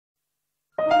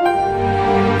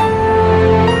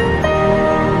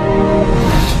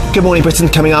Good Morning Britain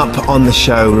coming up on the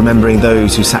show, remembering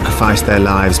those who sacrificed their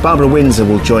lives. Barbara Windsor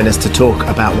will join us to talk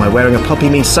about why wearing a poppy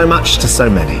means so much to so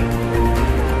many.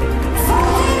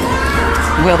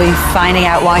 We'll be finding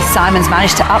out why Simon's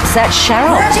managed to upset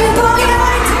Cheryl.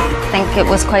 I think it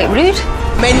was quite rude.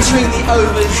 Mentoring the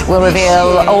overs. We'll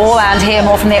reveal all and hear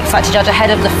more from the X Factor judge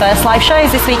ahead of the first live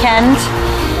shows this weekend.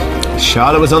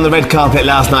 Charlotte was on the red carpet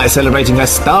last night celebrating her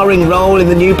starring role in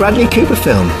the new Bradley Cooper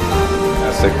film.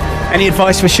 Fantastic. Any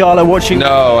advice for Charlotte watching?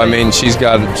 No, I mean, she's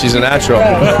a natural.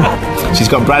 She's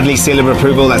got Bradley's seal of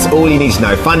approval, that's all you need to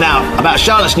know. Find out about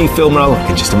Charlotte's new film role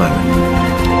in just a moment.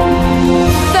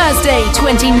 Thursday,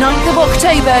 29th of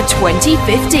October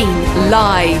 2015,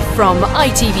 live from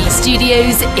ITV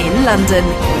Studios in London.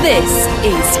 This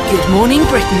is Good Morning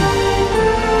Britain.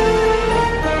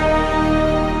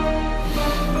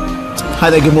 Hi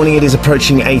there, good morning. It is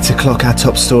approaching 8 o'clock. Our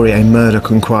top story, a murder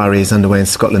inquiry is underway in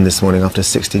Scotland this morning after a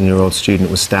 16-year-old student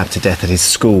was stabbed to death at his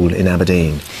school in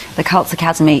Aberdeen. The Cults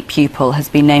Academy pupil has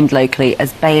been named locally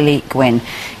as Bailey Gwynn.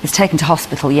 He was taken to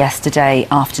hospital yesterday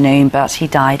afternoon, but he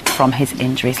died from his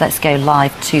injuries. Let's go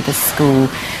live to the school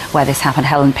where this happened.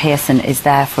 Helen Pearson is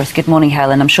there for us. Good morning,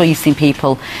 Helen. I'm sure you've seen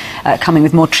people coming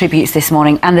with more tributes this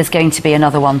morning, and there's going to be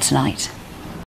another one tonight.